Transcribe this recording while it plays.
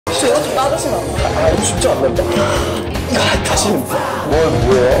혹시 이거 좀 따주시면 안 돼요? 아, 이거 진짜 안 된다. 다시는 뭐해?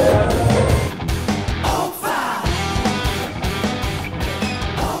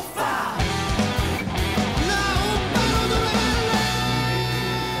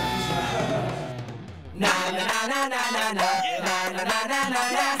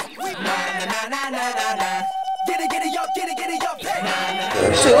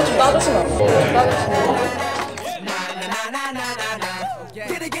 혹시 이거 좀 따주시면 안 돼요?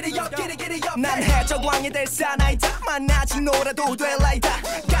 난 해적왕이 될 사나이다. 만나지 놀아도 될 라이다.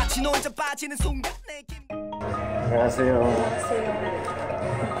 같이 놀자 빠지는 순간 안녕하세요.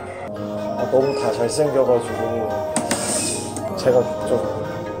 너무 다 잘생겨가지고 제가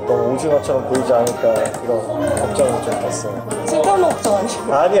좀 너무 오징어처럼 보이지 않을까 그런 걱정이 좀 됐어요. 칭찬 걱정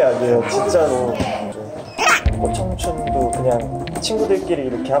아니에요? 아니에요. 진짜로 뭐 청춘도 그냥 친구들끼리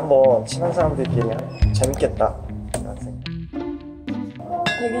이렇게 한번 친한 사람들끼리 재밌겠다 라는 생각.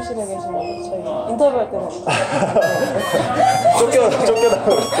 대기실에 계신 분 저희 인터뷰할 때는 쫓겨나고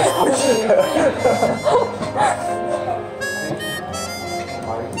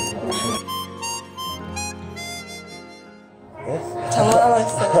네? 장난 하나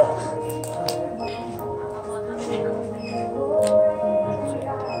했어요.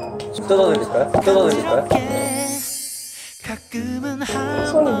 뜯어드릴까요?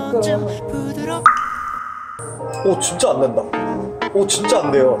 손이 미끄러워서. 오 진짜 안 된다. 오 진짜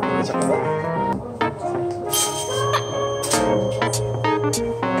안 돼요. 잠깐만.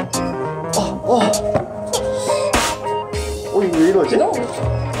 이거 왜 이러지? 이거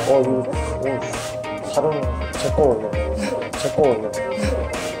다른 제 거 원래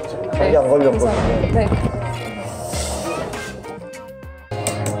감기 안 걸렸거든요. 네.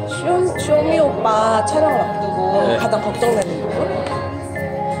 쑈미옵빠 촬영을 앞두고 네. 가장 걱정되는 부분?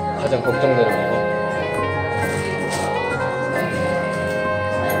 가장 걱정되는 부분?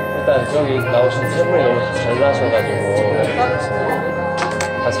 일단 저기 나오신 세 분이 너무 다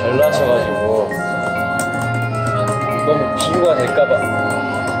잘나셔가지고 너무 비교가 될까봐.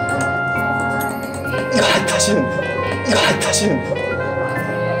 다시는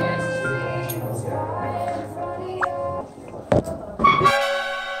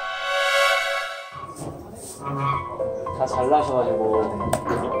다 잘나셔가지고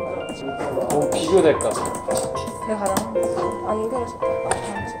너무 비교될까봐. 제가 가장 안 그러셨다.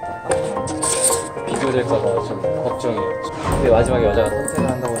 비교될까봐 좀 걱정이에요. 근데 마지막에 여자가 선택을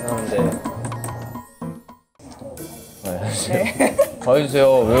한다고 하는데 네. 가해주세요.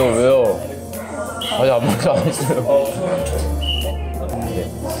 왜요? 아직 아무것도 안 했어요.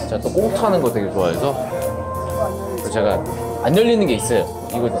 제가 또 꽁트하는 거 되게 좋아해서 제가 안 열리는 게 있어요.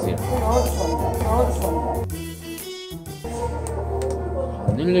 이거 드세요.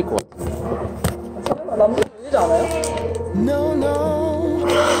 안 열릴 것 같아요. 남자 열리지 않아요?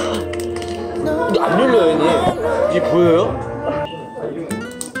 이게 안 열려요, 형님. 이게 보여요?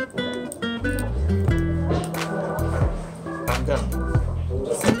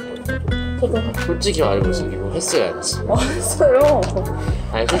 솔직히 말해보세요. 이거 했어야지. 했어요.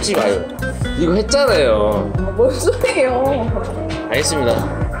 아니 솔직히 말해요. 이거 했잖아요. 뭔 소리예요?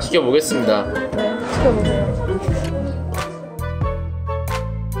 알겠습니다. 지켜보겠습니다. 네, 지켜보세요.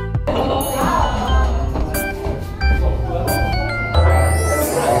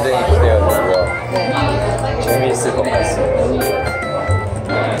 굉장히 기대가 되고요. 재미있을 것 같습니다.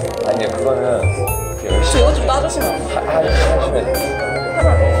 아니요, 그거는 혹시 이거 좀 따주시면 안 돼요? 하시면 안 돼?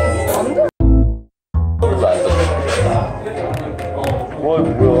 뭐야?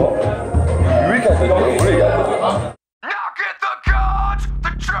 왜 이렇게 안 돼? 원래 이게 안 돼? Now get the guns,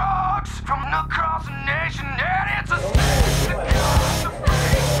 the drugs from across the nation, and it's a sin.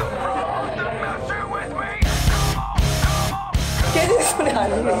 The messing with me. Come on. 깨지는 소리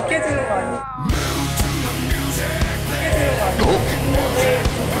아니에요? 깨지는 거 아니에요? 깨지는 거 아니에요?